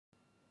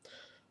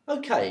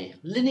Okay,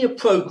 linear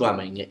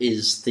programming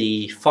is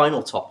the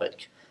final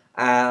topic,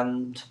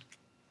 and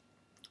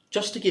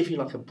just to give you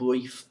like a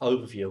brief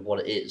overview of what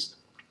it is,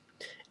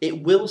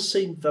 it will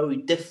seem very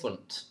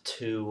different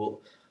to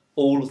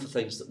all of the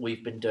things that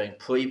we've been doing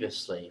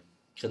previously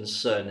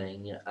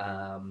concerning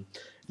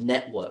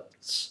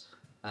networks,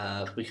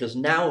 because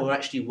now we're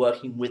actually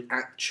working with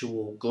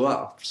actual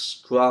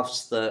graphs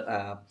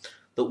that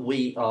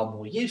we are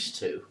more used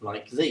to,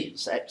 like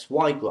these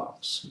XY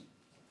graphs.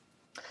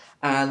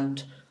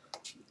 And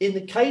in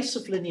the case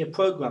of linear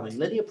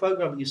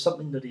programming is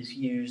something that is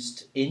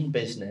used in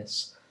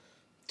business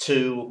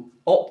to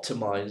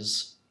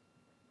optimize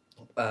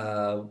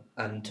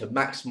and to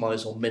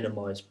maximize or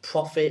minimize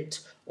profit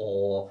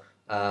or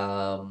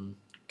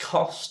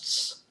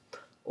costs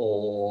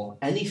or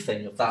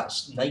anything of that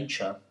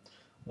nature,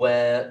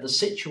 where the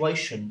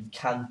situation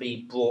can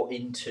be brought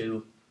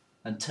into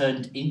and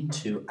turned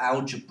into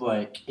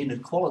algebraic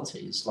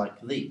inequalities like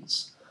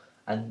these,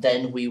 and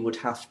then we would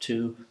have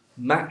to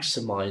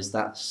maximize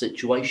that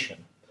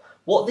situation.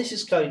 What this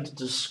is going to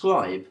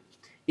describe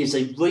is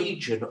a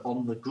region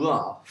on the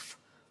graph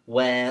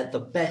where the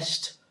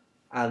best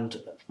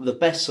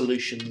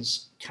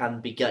solutions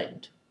can be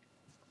gained.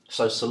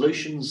 So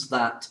solutions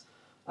that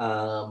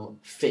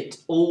fit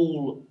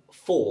all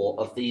four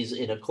of these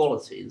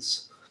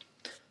inequalities,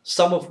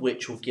 some of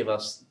which will give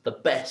us the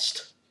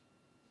best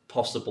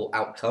possible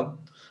outcome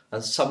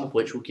and some of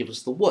which will give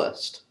us the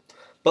worst,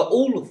 but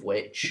all of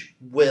which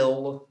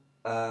will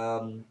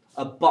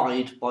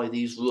abide by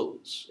these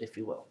rules, if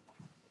you will.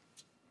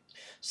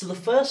 So the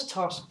first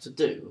task to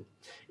do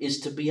is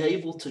to be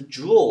able to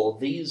draw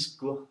these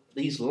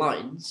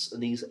lines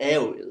and these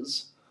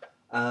areas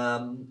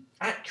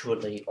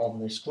accurately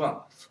on this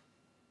graph.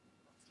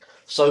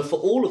 So for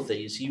all of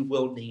these, you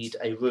will need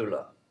a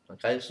ruler.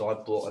 Okay, so I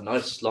brought a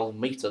nice long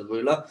meter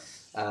ruler.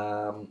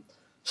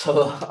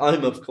 So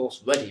I'm of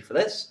course ready for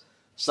this.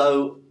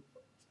 So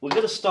we're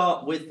going to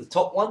start with the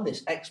top one.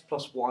 This x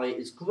plus y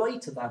is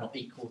greater than or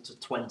equal to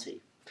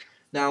 20.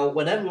 Now,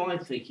 whenever I'm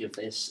thinking of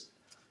this,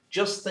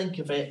 just think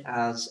of it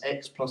as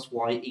x plus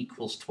y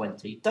equals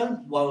 20.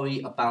 Don't worry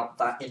about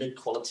that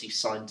inequality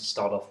sign to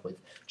start off with.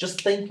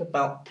 Just think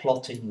about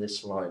plotting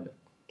this line.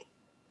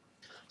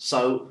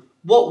 So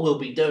what we'll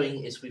be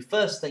doing is we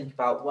first think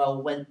about,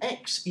 well, when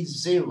x is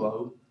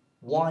 0,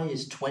 y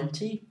is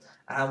 20,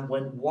 and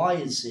when y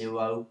is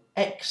 0,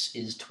 x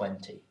is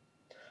 20.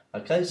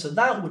 Okay, so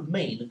that would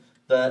mean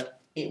that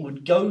it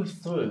would go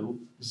through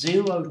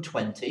 0,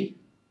 20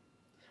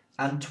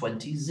 and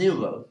 20,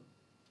 0.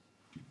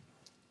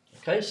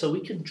 Okay, so we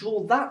can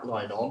draw that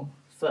line on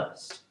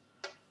first.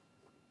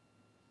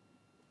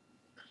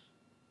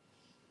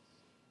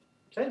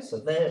 Okay, so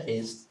there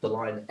is the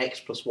line x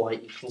plus y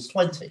equals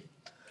 20.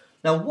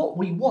 Now what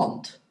we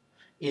want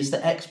is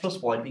that x plus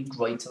y be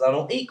greater than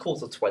or equal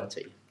to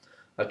 20.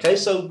 Okay,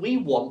 so we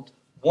want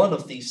one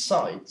of these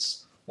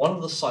sides. One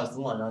of the sides of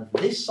the line, either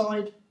this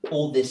side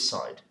or this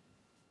side.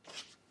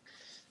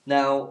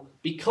 Now,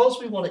 because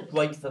we want it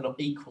greater than or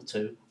equal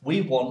to,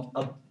 we want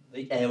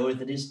the area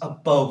that is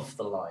above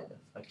the line.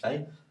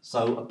 Okay,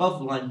 so above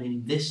the line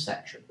meaning this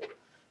section.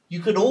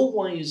 You can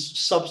always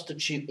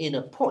substitute in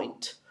a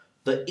point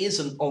that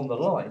isn't on the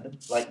line,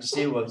 like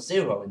 0,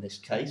 0 in this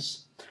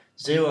case.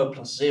 0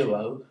 plus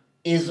 0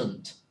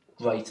 isn't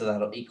greater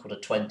than or equal to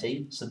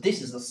 20, so this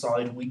is the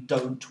side we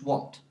don't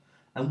want.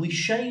 And we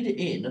shade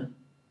it in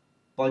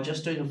by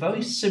just doing a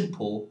very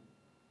simple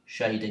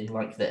shading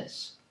like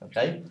this,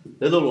 okay?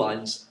 Little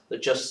lines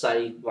that just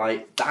say,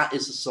 right, that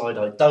is the side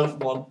I don't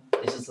want,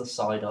 this is the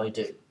side I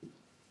do.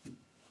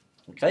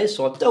 Okay,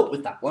 so I've dealt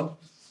with that one.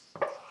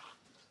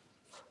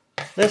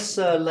 Let's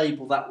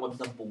label that one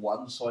number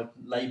 1, so I'm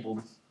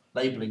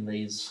labeling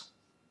these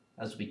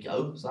as we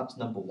go, so that's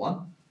number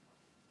 1.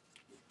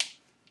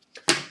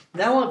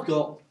 Now I've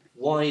got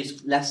y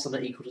is less than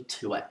or equal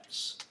to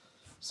 2x.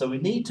 So we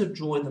need to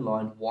draw in the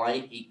line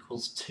y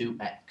equals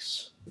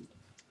 2x.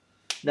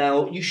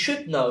 Now you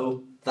should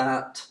know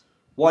that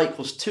y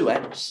equals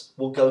 2x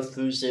will go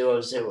through 0,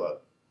 0.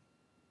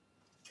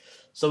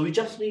 So we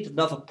just need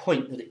another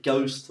point that it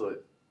goes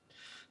through.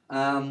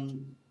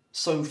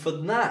 So for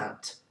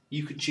that,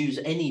 you could choose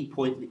any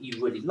point that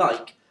you really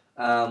like.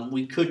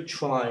 We could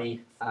try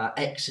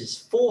x is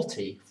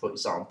 40, for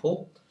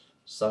example.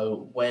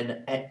 So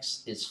when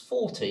x is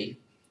 40,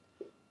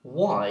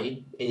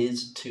 y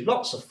is 2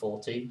 lots of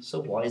 40,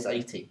 so y is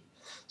 80.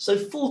 So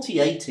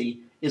 40, 80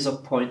 is a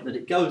point that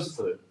it goes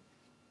through.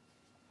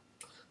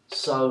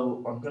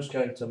 So I'm just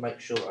going to make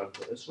sure I've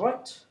got this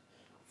right.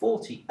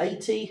 40,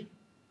 80.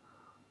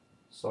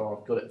 So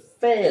I've got it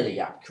fairly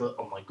accurate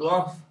on my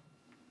graph.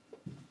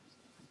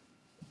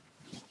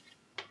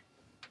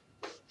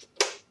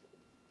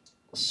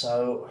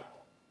 So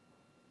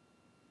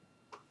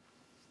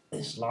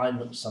this line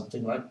looks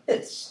something like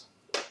this.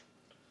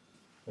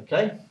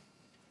 Okay,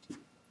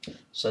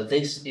 so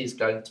this is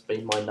going to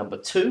be my number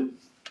 2.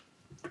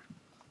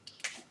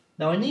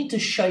 Now I need to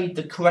shade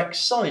the correct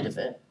side of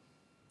it.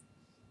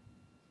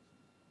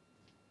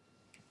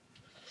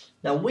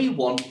 Now we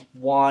want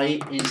y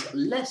is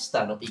less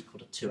than or equal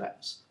to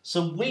 2x.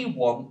 So we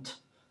want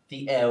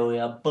the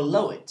area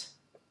below it.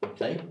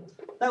 Okay,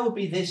 that would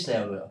be this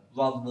area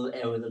rather than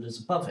the area that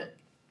is above it.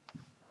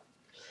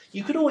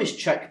 You could always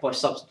check by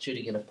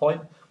substituting in a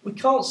point. We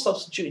can't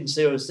substitute in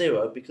 0,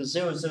 0 because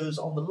 0, 0 is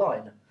on the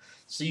line.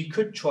 So you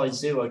could try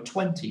 0,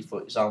 20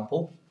 for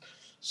example.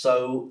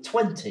 So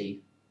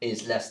 20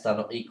 is less than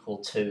or equal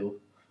to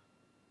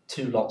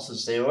 2 lots of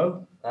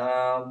 0.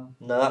 No,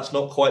 that's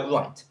not quite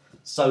right.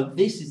 So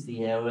this is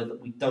the area that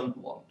we don't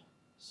want.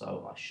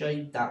 So I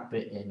shade that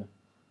bit in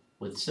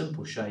with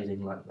simple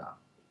shading like that.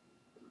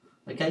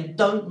 Okay,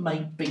 don't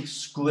make big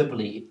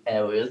scribbly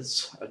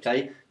areas,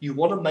 okay? You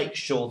want to make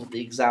sure that the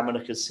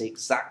examiner can see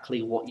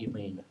exactly what you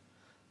mean.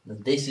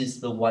 And this is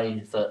the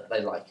way that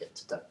they like it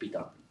to be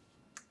done.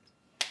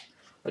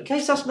 Okay,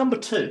 so that's number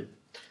 2.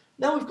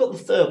 Now we've got the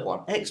third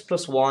one, x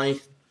plus y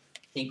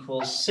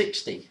equals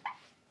 60.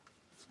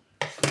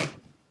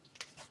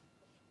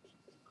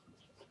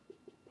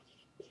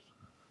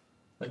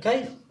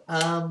 Okay,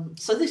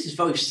 so this is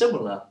very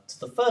similar to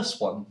the first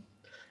one.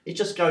 It's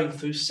just going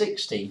through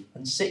 60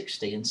 and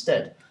 60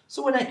 instead.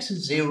 So when x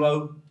is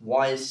 0,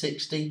 y is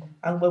 60,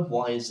 and when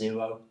y is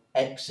 0,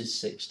 x is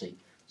 60.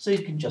 So you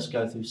can just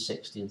go through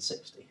 60 and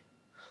 60.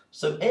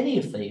 So any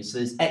of these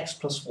is x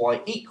plus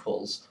y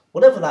equals,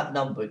 whatever that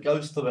number, it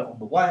goes through it on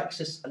the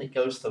y-axis and it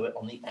goes through it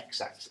on the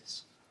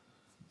x-axis.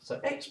 So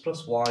x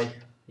plus y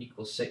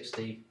equals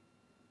 60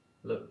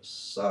 looks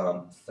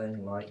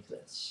something like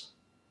this.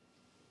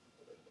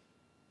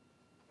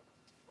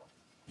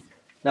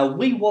 Now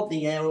we want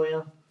the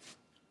area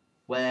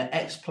where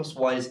x plus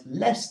y is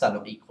less than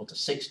or equal to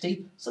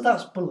 60, so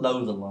that's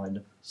below the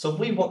line. So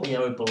we want the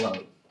area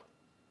below.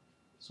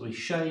 So we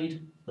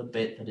shade the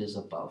bit that is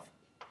above.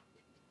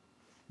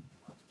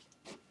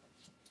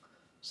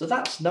 So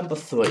that's number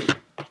 3.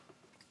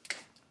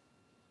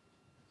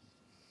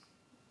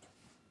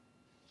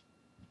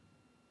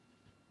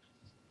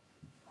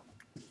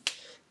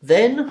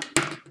 Then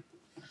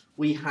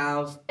we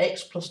have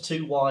x plus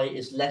 2y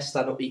is less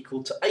than or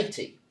equal to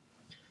 80.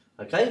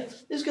 Okay,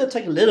 this is going to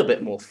take a little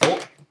bit more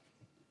thought.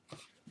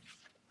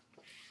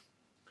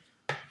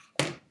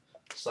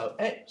 So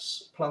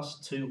x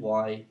plus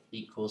 2y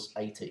equals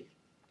 80.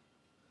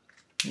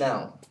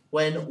 Now,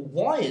 when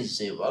y is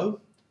 0,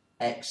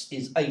 x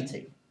is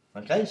 80.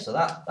 Okay, so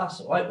that's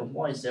all right. When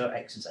y is 0,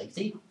 x is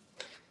 80.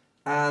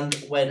 And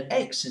when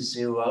x is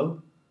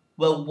 0,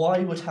 well, y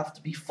would have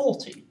to be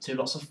 40. 2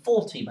 lots of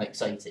 40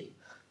 makes 80.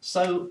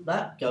 So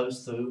that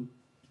goes through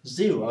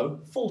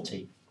 0,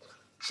 40.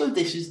 So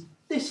this is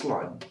this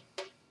line.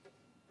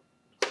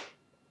 I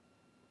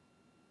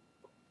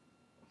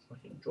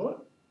can draw it.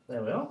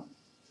 There we are.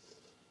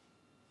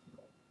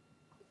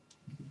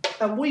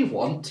 And we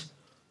want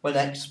when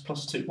x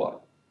plus 2y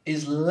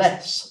is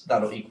less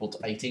than or equal to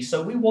 80,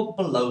 so we want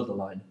below the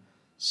line.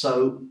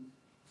 So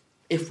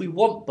if we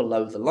want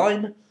below the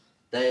line,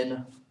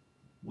 then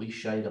we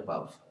shade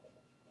above.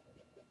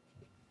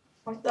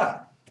 Like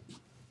that.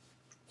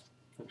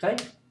 Okay?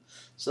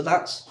 So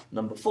that's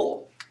number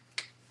 4.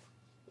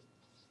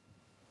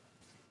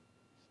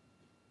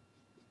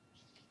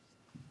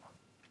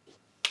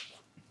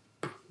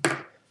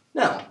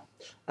 Now,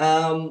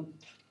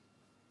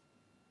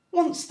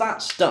 once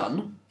that's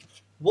done,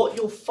 what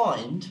you'll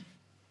find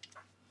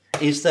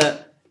is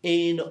that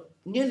in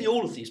nearly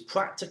all of these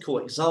practical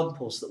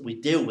examples that we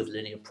deal with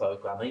linear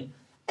programming,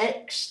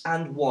 x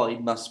and y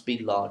must be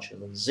larger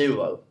than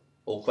 0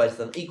 or greater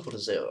than or equal to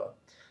 0.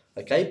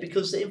 Okay,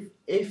 because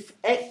if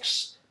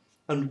x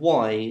and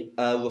y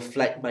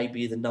reflect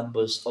maybe the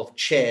numbers of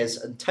chairs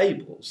and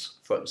tables,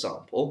 for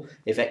example,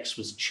 if x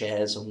was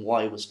chairs and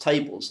y was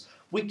tables,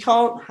 we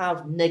can't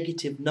have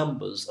negative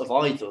numbers of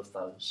either of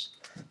those.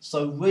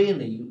 So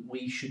really,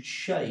 we should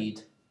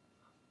shade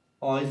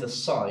either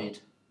side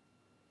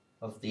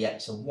of the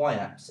x and y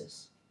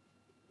axis.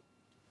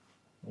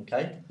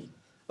 Okay?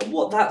 And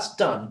what that's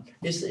done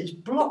is that it's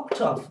blocked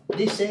off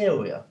this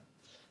area.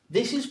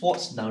 This is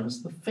what's known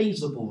as the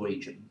feasible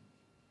region.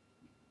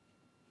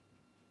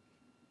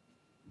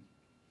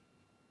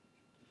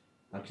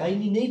 Okay,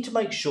 and you need to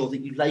make sure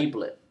that you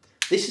label it.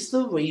 This is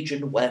the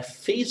region where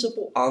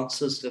feasible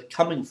answers are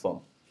coming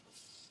from.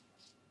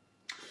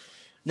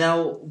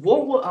 Now,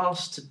 what we're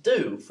asked to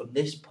do from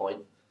this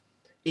point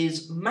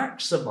is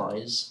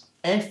maximise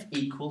f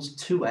equals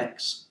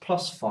 2x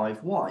plus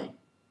 5y.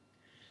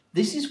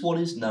 This is what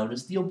is known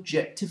as the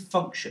objective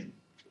function.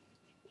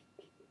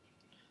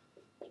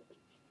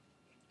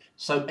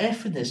 So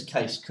f in this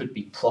case could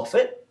be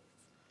profit,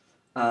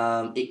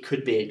 it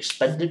could be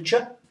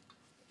expenditure,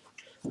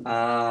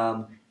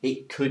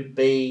 it could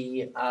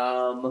be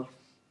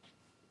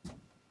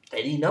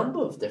any number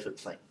of different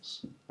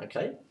things.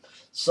 Okay,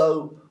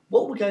 so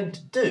what we're going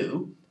to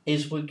do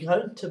is we're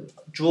going to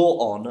draw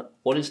on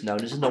what is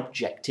known as an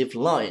objective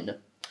line.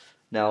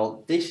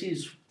 Now, this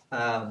is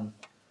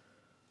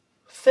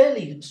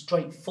fairly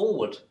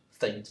straightforward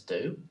thing to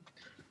do.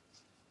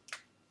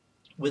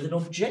 With an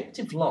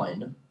objective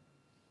line,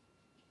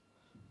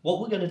 what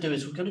we're going to do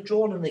is we're going to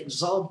draw on an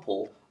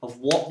example of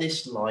what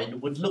this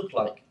line would look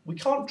like. We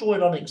can't draw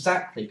it on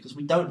exactly because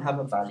we don't have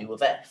a value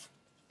of f.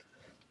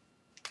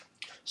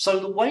 So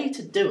the way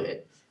to do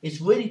it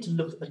is really to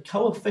look at the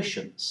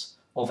coefficients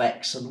of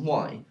x and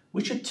y,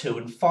 which are 2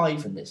 and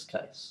 5 in this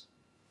case.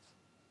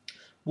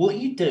 What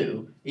you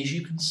do is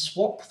you can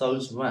swap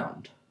those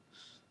around.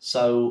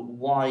 So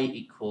y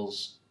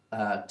equals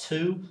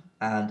 2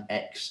 and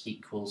x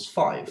equals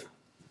 5.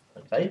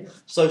 Okay,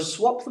 so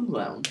swap them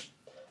round,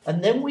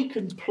 and then we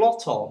can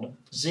plot on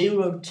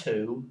 0,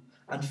 2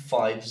 and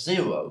 5,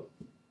 0.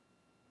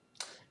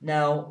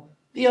 Now,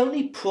 the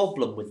only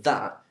problem with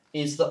that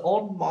is that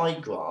on my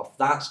graph,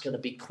 that's going to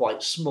be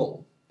quite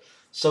small.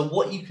 So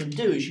what you can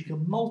do is you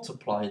can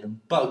multiply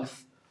them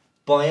both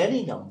by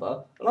any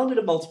number, and I'm going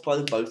to multiply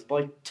them both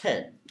by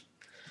 10.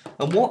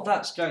 And what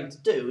that's going to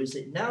do is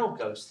it now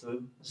goes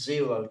through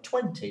 0,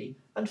 20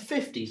 and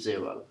 50,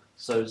 0.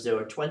 So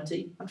 0,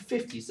 20 and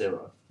 50,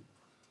 0.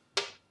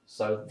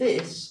 So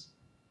this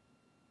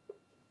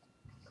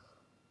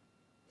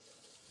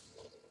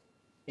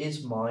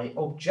is my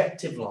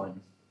objective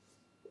line.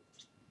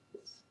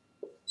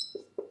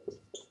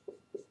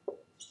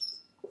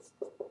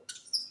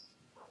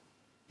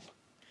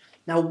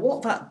 Now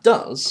what that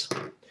does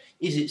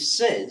is it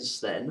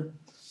says then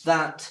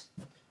that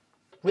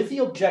with the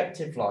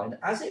objective line,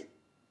 as it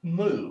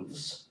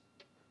moves,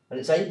 and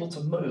it's able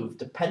to move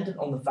dependent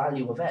on the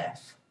value of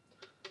f,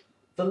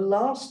 the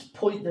last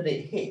point that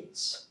it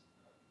hits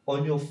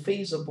on your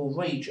feasible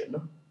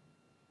region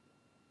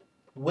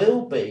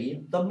will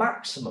be the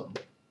maximum.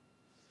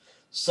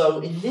 So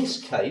in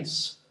this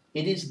case,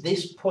 it is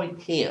this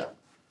point here.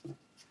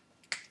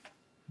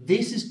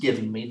 This is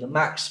giving me the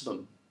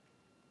maximum.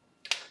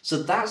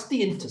 So that's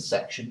the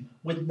intersection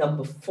with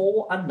number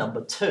 4 and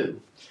number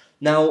 2.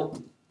 Now,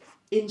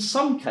 in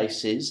some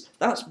cases,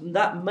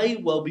 that may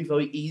well be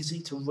very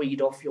easy to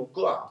read off your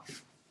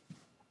graph.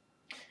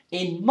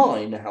 In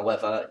mine,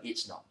 however,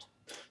 it's not.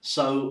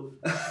 So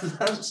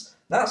that's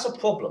a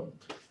problem.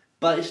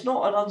 But it's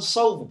not an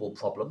unsolvable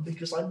problem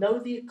because I know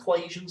the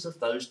equations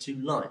of those two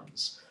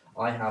lines.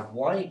 I have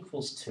y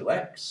equals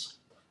 2x,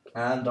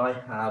 and I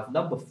have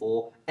number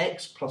 4,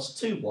 x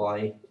plus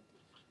 2y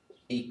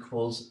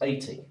equals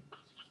 80.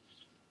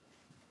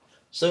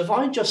 So if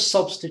I just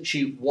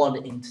substitute one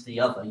into the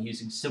other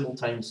using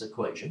simultaneous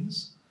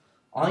equations,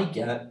 I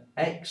get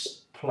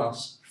x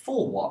plus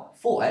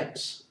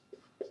 4x,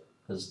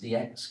 because the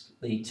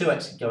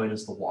 2x can go in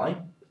as the y,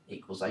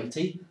 equals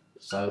 80,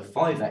 so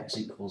 5x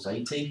equals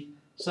 80,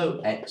 so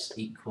x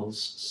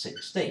equals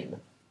 16.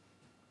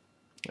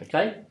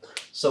 Okay,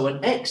 so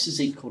when x is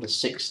equal to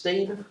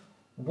 16,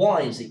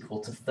 y is equal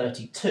to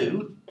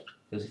 32,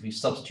 because if you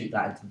substitute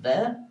that into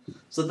there,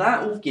 so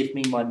that will give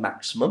me my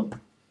maximum.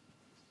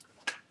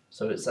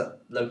 So it's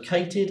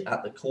located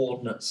at the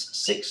coordinates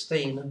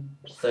 16,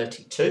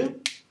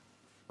 32.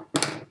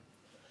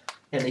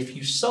 And if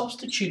you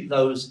substitute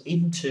those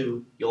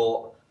into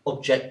your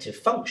objective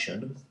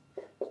function,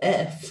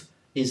 f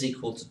is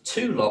equal to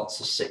 2 lots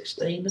of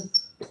 16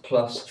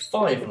 plus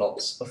 5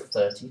 lots of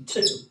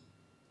 32.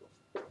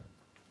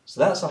 So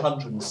that's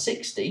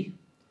 160,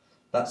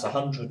 that's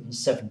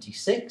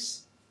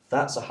 176,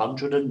 that's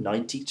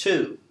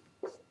 192.